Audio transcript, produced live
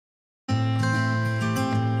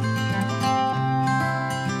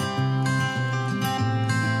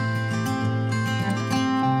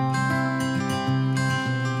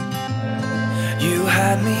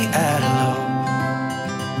had me at a low,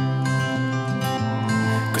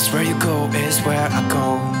 'cause where you go is where I go.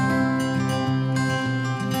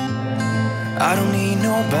 I don't need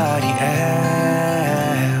nobody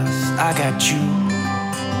else. I got you,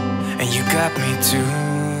 and you got me too.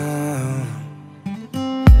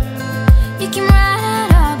 You can ride out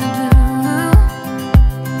all the blue.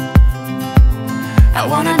 I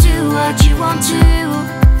wanna do what you want to.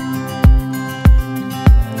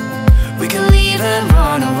 We can leave and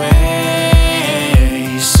run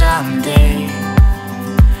away someday,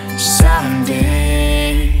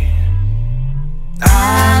 someday.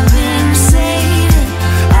 I've been saving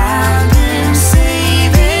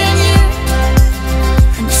you,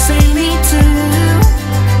 and you save me too.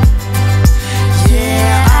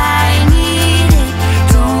 Yeah, I need it,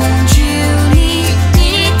 don't you need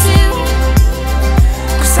me too?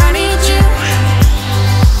 'Cause I need you.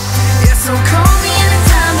 Yeah, so call me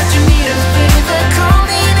anytime that you need a favor. Call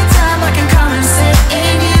me anytime I can come and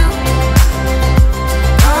save you.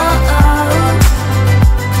 Oh, oh.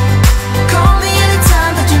 Call me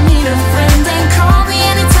anytime that you need a friend. And call me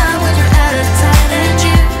anytime when you're at a tight end.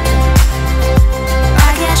 You, I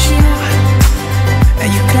got you, And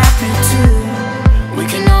you got me too. we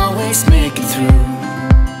can always make it through.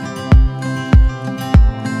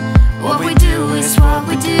 What we do is what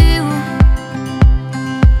we do.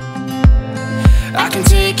 I can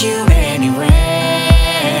take you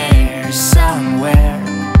anywhere, somewhere.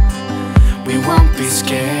 We won't be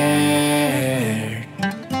scared.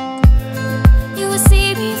 You will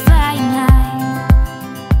see me flying high.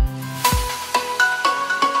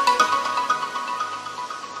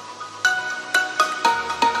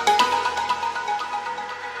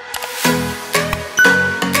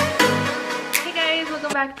 Hey guys,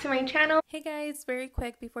 welcome back to my channel. Hey guys, very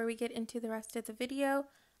quick before we get into the rest of the video,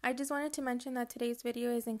 I just wanted to mention that today's video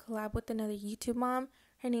is in collab with another YouTube mom.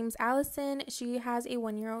 Her name's Allison. She has a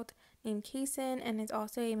 1-year-old named Kason and is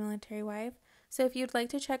also a military wife. So if you'd like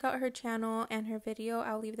to check out her channel and her video,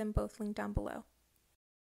 I'll leave them both linked down below.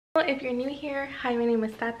 If you're new here, hi, my name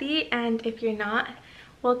is Tati, and if you're not,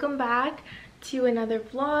 welcome back to another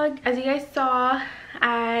vlog. As you guys saw,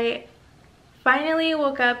 I finally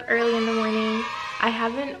woke up early in the morning. I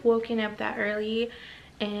haven't woken up that early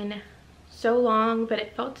in so long, but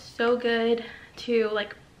it felt so good to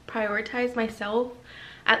like prioritize myself,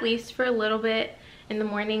 at least for a little bit in the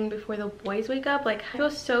morning before the boys wake up. Like, I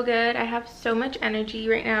feel so good. I have so much energy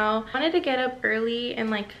right now. I wanted to get up early and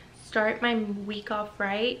like start my week off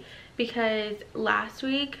right, because last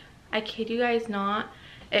week, I kid you guys not,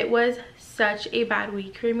 it was such a bad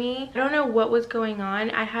week for me. I don't know what was going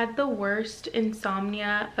on. I had the worst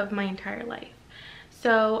insomnia of my entire life.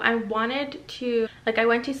 So I wanted to, like, I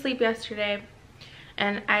went to sleep yesterday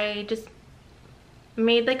and I just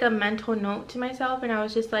made like a mental note to myself, and I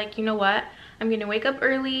was just like, you know what? I'm gonna wake up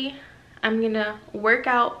early. I'm gonna work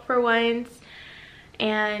out for once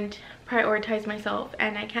and prioritize myself.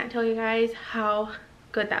 And I can't tell you guys how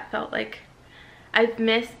good that felt. Like, I've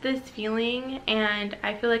missed this feeling, and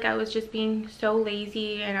I feel like I was just being so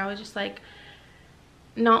lazy, and I was just like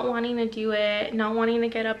not wanting to do it, not wanting to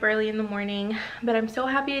get up early in the morning. But I'm so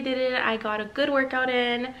happy I did it. I got a good workout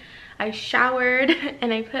in, I showered,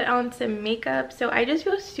 and I put on some makeup, so I just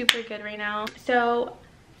feel super good right now. So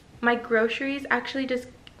my groceries actually just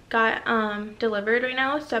got delivered right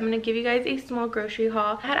now, so I'm gonna give you guys a small grocery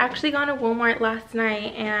haul. I had actually gone to Walmart last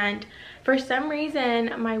night, and for some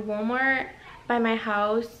reason my Walmart by my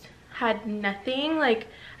house had nothing. Like,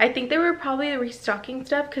 I think they were probably restocking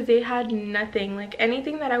stuff, because they had nothing. Like,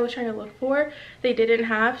 anything that I was trying to look for, they didn't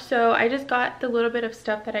have. So I just got the little bit of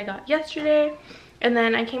stuff that I got yesterday, and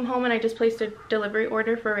then I came home and I just placed a delivery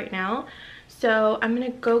order for right now. So I'm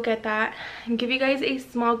gonna go get that and give you guys a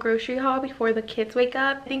small grocery haul before the kids wake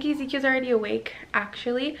up. I think Ezekiel's already awake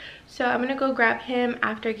actually, so I'm gonna go grab him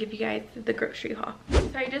after I give you guys the grocery haul.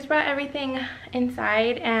 So I just brought everything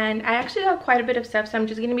inside, and I actually got quite a bit of stuff, so I'm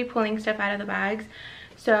just gonna be pulling stuff out of the bags,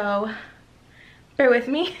 so bear with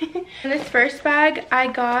me. In this first bag, I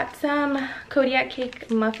got some Kodiak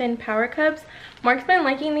cake muffin power cups. Mark's been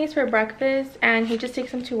liking these for breakfast, and he just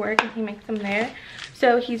takes them to work and he makes them there.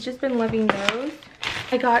 So he's just been loving those.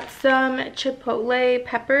 I got some chipotle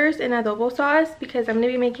peppers in adobo sauce, because I'm going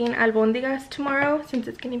to be making albondigas tomorrow since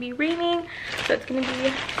it's going to be raining. So it's going to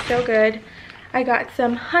be so good. I got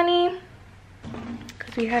some honey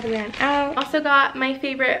because we had ran out. Also got my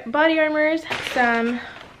favorite body armors, some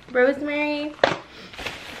rosemary.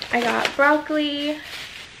 I got broccoli.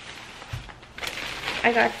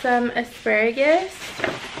 I got some asparagus.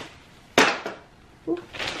 Ooh.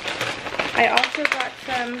 I also got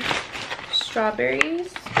some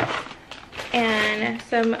strawberries. and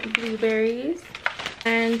some blueberries.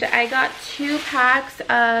 And I got 2 packs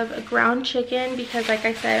of ground chicken because, like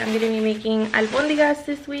I said, I'm going to be making albondigas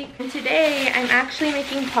this week. And today I'm actually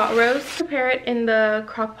making pot roast. Prepare it in the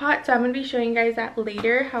crock pot, so I'm going to be showing you guys that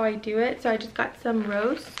later, how I do it. So I just got some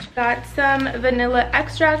roast. Got some vanilla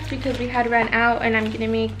extract because we had ran out, and I'm going to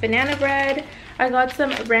make banana bread. I got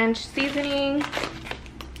some ranch seasoning.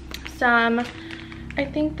 Some, I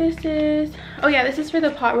think this is, oh yeah, this is for the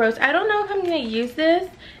pot roast. I don't know if I'm going to use this.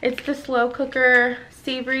 It's the slow cooker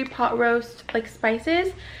savory pot roast like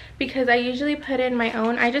spices, because I usually put in my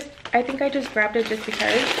own. I think I just grabbed it just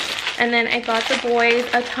because. And then I got the boys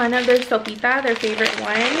a ton of their sopita, their favorite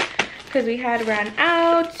one, because we had ran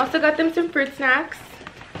out. Also got them some fruit snacks.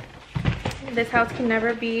 This house can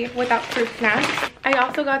never be without fruit snacks. I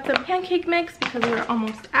also got some pancake mix because we were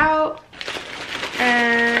almost out.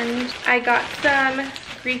 And I got some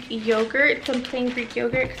Greek yogurt, some plain Greek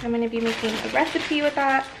yogurt, because I'm going to be making a recipe with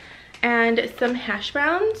that. And some hash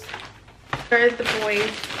browns. They're the boys'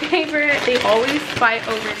 favorite. They always fight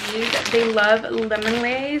over these. They love lemon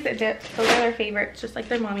lays. Those are their favorites, just like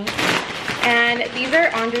their mommy. And these are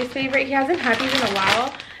Andre's favorite. He hasn't had these in a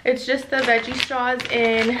while. It's just the veggie straws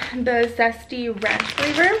in the zesty ranch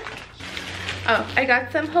flavor. Oh, I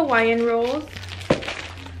got some Hawaiian rolls.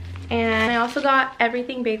 And I also got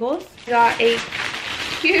everything bagels. I got a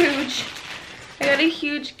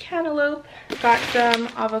huge cantaloupe. Got some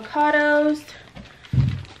avocados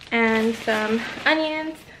and some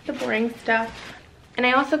onions, the boring stuff. And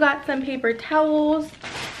I also got some paper towels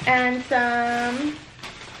and some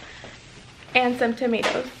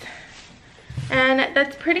tomatoes. And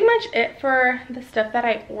that's pretty much it for the stuff that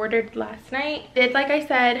I ordered last night. Like I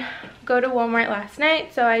said, go to Walmart last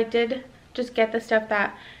night, so I did just get the stuff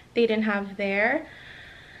that they didn't have there.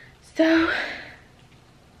 So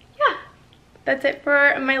yeah, that's it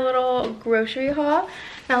for my little grocery haul.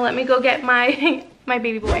 Now let me go get my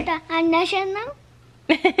baby boy.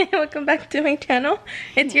 Welcome back to my channel.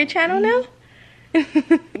 It's your channel now.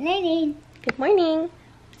 Good morning.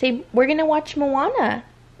 Say, we're gonna watch Moana.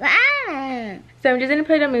 So I'm just gonna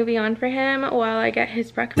put a movie on for him while I get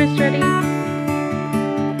his breakfast ready.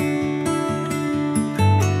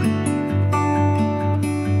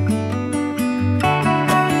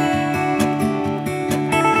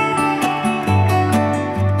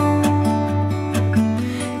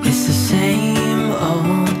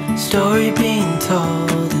 Story being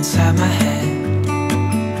told inside my head.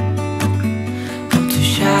 I'm too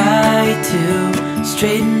shy to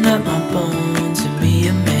straighten up my bones and be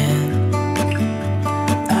a man.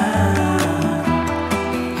 I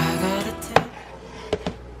gotta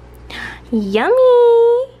Yummy!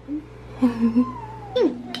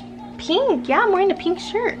 Pink, yeah, I'm wearing a pink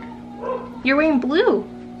shirt. You're wearing blue.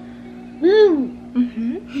 Blue.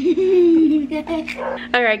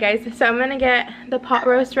 Alright guys, so I'm gonna get the pot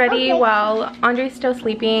roast ready while Andre's still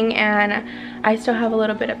sleeping and I still have a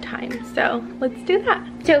little bit of time, so let's do that.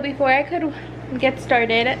 So before I could get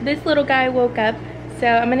started, this little guy woke up, so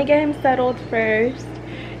I'm gonna get him settled first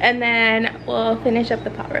and then we'll finish up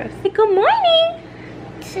the pot roast. Say good morning!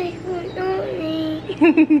 Say good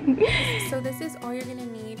morning! So this is all you're gonna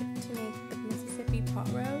need to make the Mississippi pot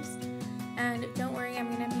roast. And don't worry, I'm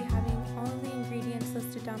going to be having all of the ingredients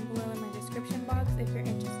listed down below in my description box if you're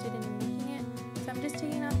interested in making it. So I'm just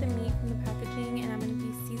taking out the meat from the packaging and I'm going to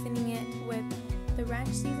be seasoning it with the ranch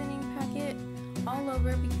seasoning packet all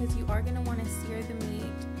over, because you are going to want to sear the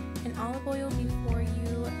meat in olive oil before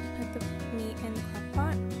you put the meat in the crock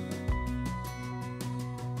pot.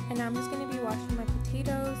 And now I'm just going to be washing my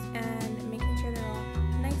potatoes and making sure they're all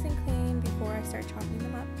nice and clean before I start chopping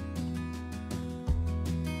them up.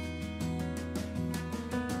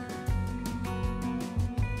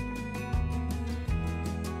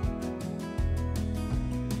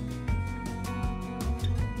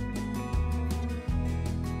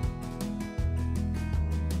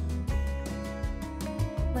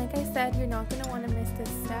 Like I said, you're not going to want to miss this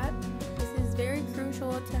step. This is very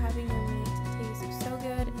crucial to having your meat taste so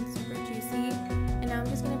good and super juicy. And now I'm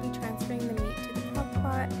just going to be transferring the meat to the crock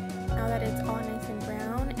pot now that it's all nice and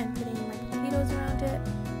brown, and putting my potatoes around it.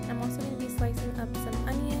 I'm also going to be slicing up some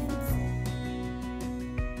onions.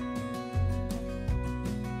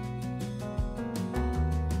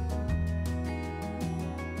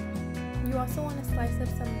 You also want to slice up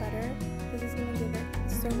some butter. This is going to give it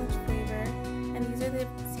so much flavor. And these are the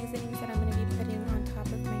seasonings that I'm going to be putting on top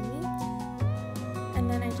of my meat. And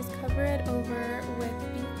then I just cover it over with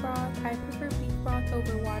beef broth. I prefer beef broth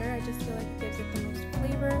over water. I just feel like it gives it the most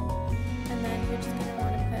flavor. And then you're just going to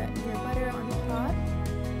want to put your butter on top.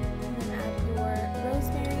 And then add your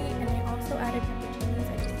rosemary. And I also added pepperoncinis.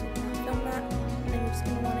 I just did not film that.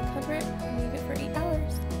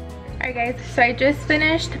 Alright guys, so I just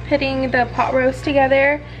finished putting the pot roast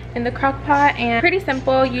together in the crock pot, and pretty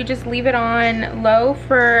simple. You just leave it on low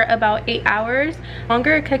for about 8 hours. The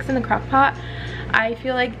longer it cooks in the crock pot, I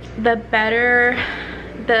feel like the better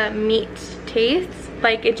the meat tastes.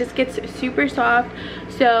 Like it just gets super soft.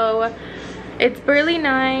 So it's barely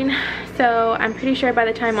 9, so I'm pretty sure by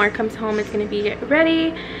the time Mark comes home it's gonna be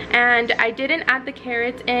ready. And I didn't add the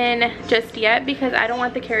carrots in just yet because I don't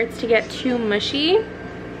want the carrots to get too mushy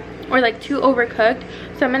or like too overcooked.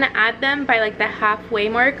 So I'm gonna add them by like the halfway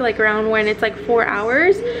mark, like around when it's like 4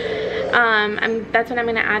 hours. That's when I'm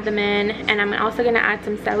gonna add them in, and I'm also gonna add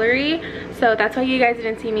some celery. So that's why you guys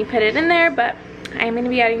didn't see me put it in there, but I'm gonna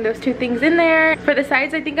be adding those 2 things in there. For the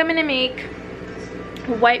sides, I think I'm gonna make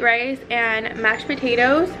white rice and mashed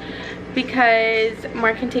potatoes because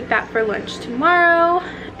Mark can take that for lunch tomorrow.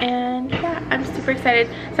 And yeah, I'm super excited.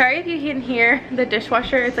 Sorry if you can hear the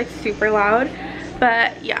dishwasher, it's like super loud.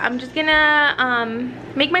 But yeah, I'm just gonna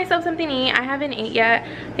make myself something to eat. I haven't ate yet.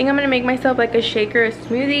 I think I'm gonna make myself like a shake or a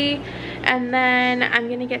smoothie. And then I'm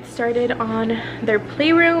gonna get started on their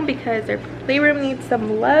playroom because their playroom needs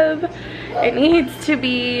some love. It needs to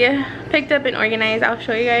be picked up and organized. I'll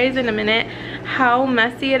show you guys in a minute how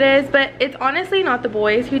messy it is. But it's honestly not the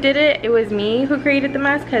boys who did it. It was me who created the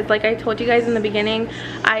mess because like I told you guys in the beginning,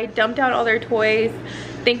 I dumped out all their toys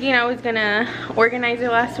thinking I was gonna organize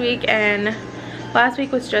it last week, and last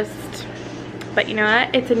week was just, but you know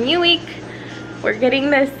what, it's a new week. We're getting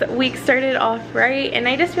this week started off right, and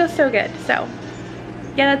I just feel so good. So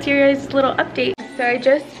yeah, that's your guys' little update. So I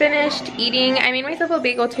just finished eating. I made myself a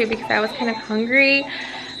bagel too because I was kind of hungry,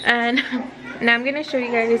 and now I'm gonna show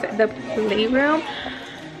you guys the playroom.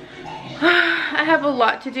 I have a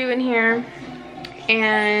lot to do in here,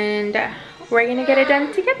 and we're gonna get it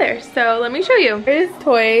done together. So let me show you. There's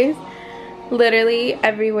toys literally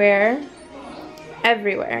everywhere.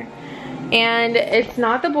 And it's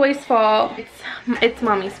not the boys' fault, it's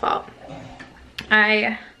mommy's fault.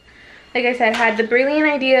 Like I said, had the brilliant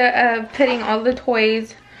idea of putting all the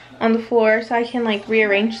toys on the floor so I can like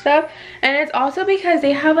rearrange stuff. And it's also because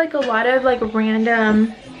they have like a lot of like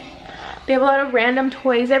random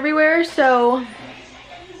toys everywhere. So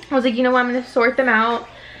I was like, you know what, I'm gonna sort them out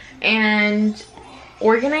and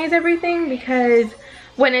organize everything, because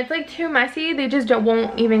when it's like too messy, they just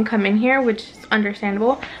won't even come in here, which is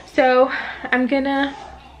understandable. So I'm gonna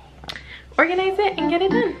organize it and get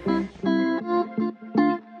it done.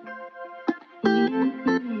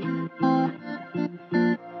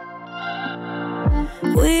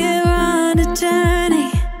 We're on a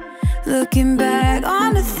journey, looking back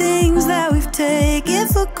on the things that we've taken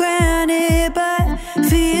for granted, but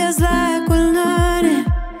feels like we're learning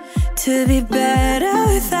to be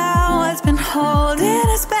better without what's been holding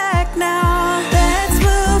us back now. Let's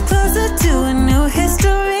move closer to a new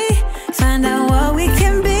history, find out what we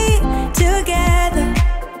can be together.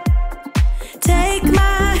 Take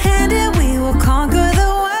my hand and we will conquer the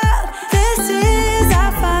world. This is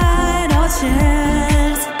our final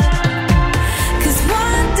chance. 'Cause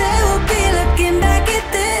one day we'll be looking back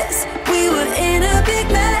at this. We were in a big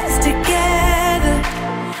mess together,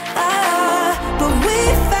 but we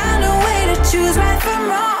found a way to choose right from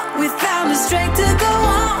wrong. We found the strength to go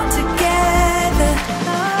on together.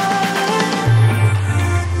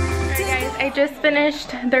 Alright guys, I just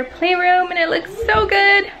finished their playroom and it looks so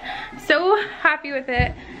good. So happy with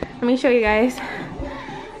it. Let me show you guys.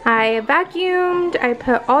 I vacuumed, I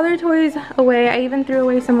put all their toys away. I even threw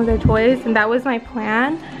away some of their toys, and that was my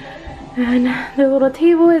plan. And their little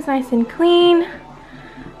table is nice and clean.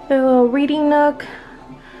 Their little reading nook,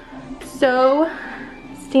 so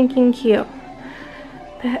stinking cute.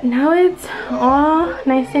 But now it's all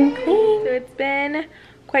nice and clean. So it's been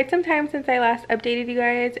quite some time since I last updated you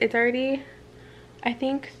guys. It's already, I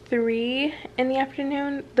think, 3 in the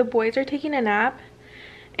afternoon. The boys are taking a nap,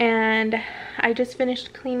 and I just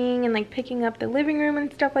finished cleaning and like picking up the living room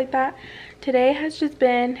and stuff like that. Today has just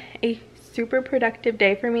been a super productive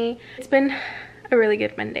day for me. It's been a really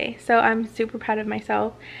good Monday, so I'm super proud of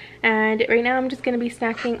myself. And right now I'm just gonna be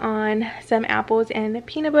snacking on some apples and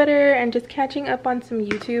peanut butter and just catching up on some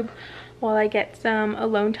YouTube while I get some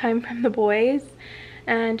alone time from the boys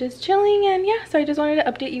and just chilling. And yeah, so I just wanted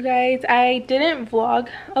to update you guys. I didn't vlog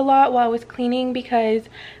a lot while I was cleaning because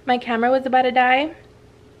my camera was about to die,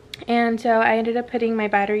 and so I ended up putting my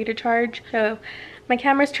battery to charge, so my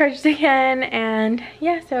camera's charged again. And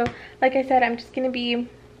yeah, so like I said, I'm just gonna be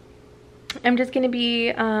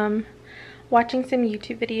watching some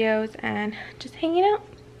YouTube videos and just hanging out,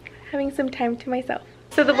 having some time to myself.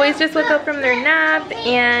 So the boys just woke up from their nap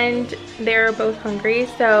and they're both hungry.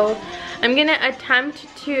 So I'm gonna attempt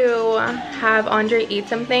to have Andre eat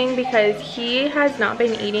something because he has not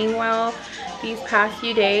been eating well these past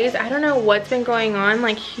few days. I don't know what's been going on.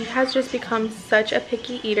 Like, he has just become such a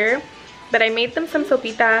picky eater. But I made them some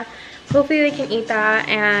sopita. Hopefully they can eat that,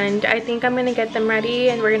 and I think I'm gonna get them ready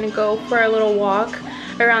and we're gonna go for a little walk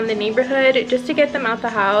around the neighborhood just to get them out the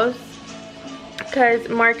house, because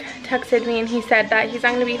Mark texted me and he said that he's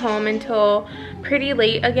not gonna be home until pretty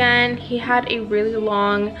late again. He had a really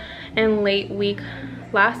long and late week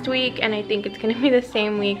last week, and I think it's gonna be the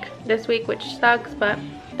same week this week, which sucks, but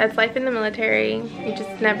that's life in the military. You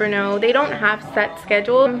just never know. They don't have set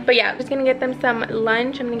schedule. But yeah, I'm just gonna get them some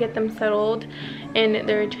lunch. I'm gonna get them settled in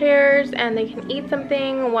their chairs and they can eat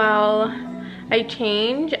something while I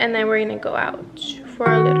change, and then we're gonna go out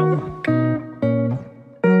for a little walk.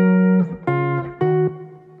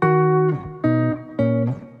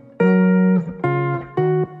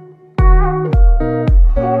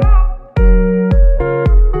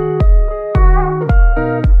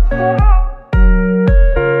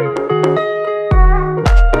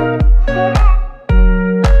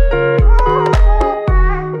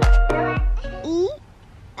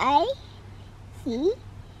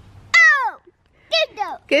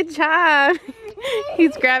 Good job.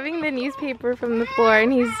 He's grabbing the newspaper from the floor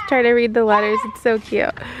and he's trying to read the letters. It's so cute.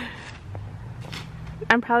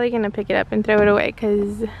 I'm probably gonna pick it up and throw it away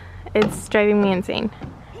because it's driving me insane.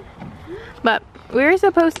 But we were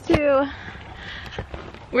supposed to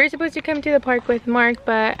come to the park with Mark,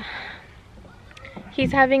 but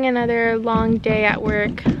he's having another long day at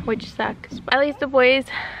work, which sucks. But at least the boys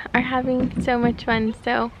are having so much fun,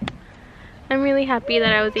 so I'm really happy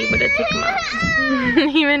that I was able to take them out.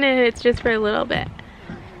 Even if it's just for a little bit.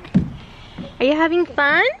 Are you having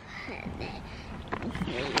fun?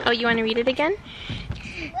 Oh, you want to read it again?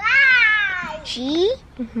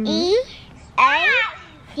 G-E-A-C-O.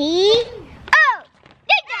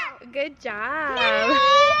 Good job.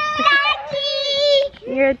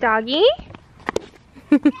 You're a doggy?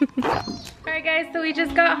 Alright guys, so we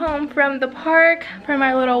just got home from the park from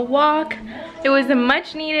our little walk. It was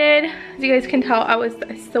much needed. As you guys can tell, I was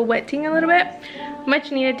sweating a little bit.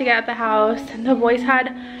 Much needed to get out the house. The boys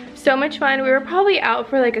had so much fun. We were probably out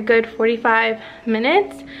for like a good 45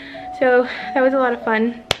 minutes. So that was a lot of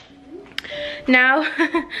fun. Now,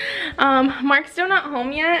 Mark's still not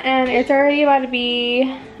home yet, and it's already about to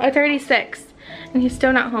be, it's already 6 and he's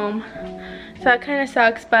still not home. So that kind of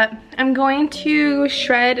sucks, but I'm going to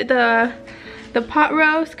shred the pot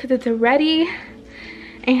roast because it's ready,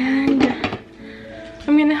 and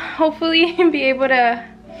I'm gonna hopefully be able to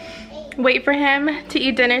wait for him to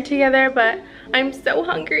eat dinner together. But I'm so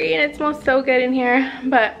hungry and it smells so good in here,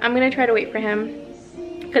 but I'm gonna try to wait for him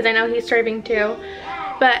because I know he's starving too.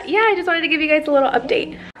 But yeah, I just wanted to give you guys a little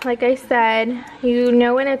update. Like I said, you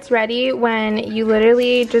know when it's ready when you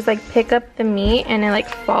literally just like pick up the meat and it like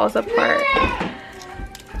falls apart.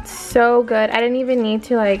 It's so good. I didn't even need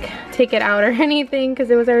to like take it out or anything because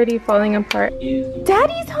it was already falling apart.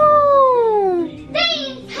 Daddy's home!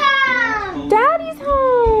 Daddy's home! Daddy's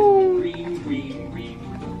home!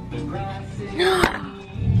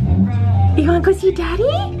 You wanna go see Daddy?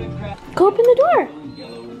 Go open the door.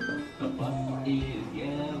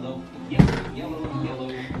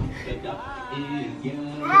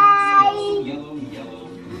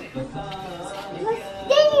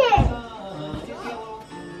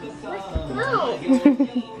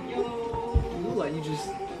 Like you just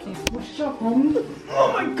can't. What's up, homie? Oh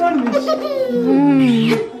my goodness!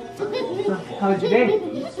 How was your day?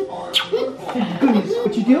 Goodness,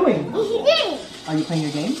 what you doing? Are you playing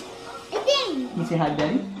your game? You say hi to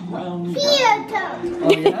Daddy? Oh yeah?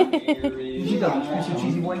 Did you go? Mr.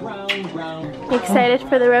 Cheesy Boy? Excited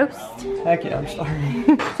for the roast? Heck yeah, I'm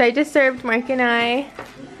starving. So I just served Mark and I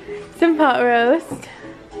some pot roast.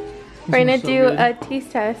 We're gonna do a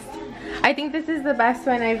taste test. I think this is the best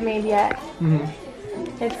one I've made yet.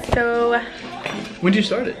 It's so When did you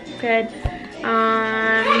start it? good.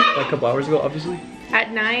 Like a couple hours ago, obviously.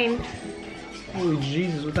 At 9. Holy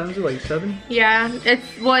Jesus, what time is it? Like 7? Yeah,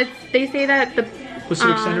 they say that the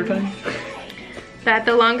Pacific Standard Time? that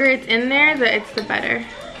the longer it's in there, it's the better.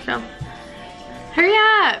 So hurry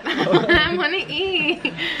up! I want to eat.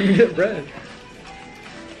 Let me get bread.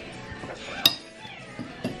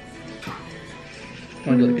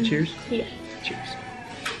 Want to do like a cheers? Yeah. Cheers.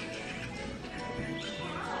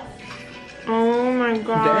 Oh my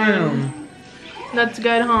god. Damn. That's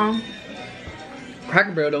good, huh?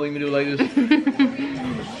 Cracker Barrel don't even do it like this.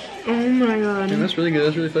 Oh my god. Damn, that's really good.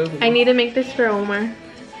 That's really flavorful. I need to make this for Omar.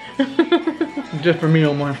 Just for me,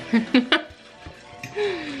 Omar.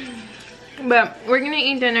 But we're gonna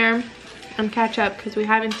eat dinner and catch up because we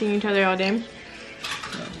haven't seen each other all day.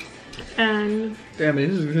 And damn it,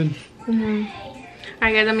 this is good.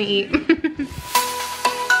 alright guys, let me eat.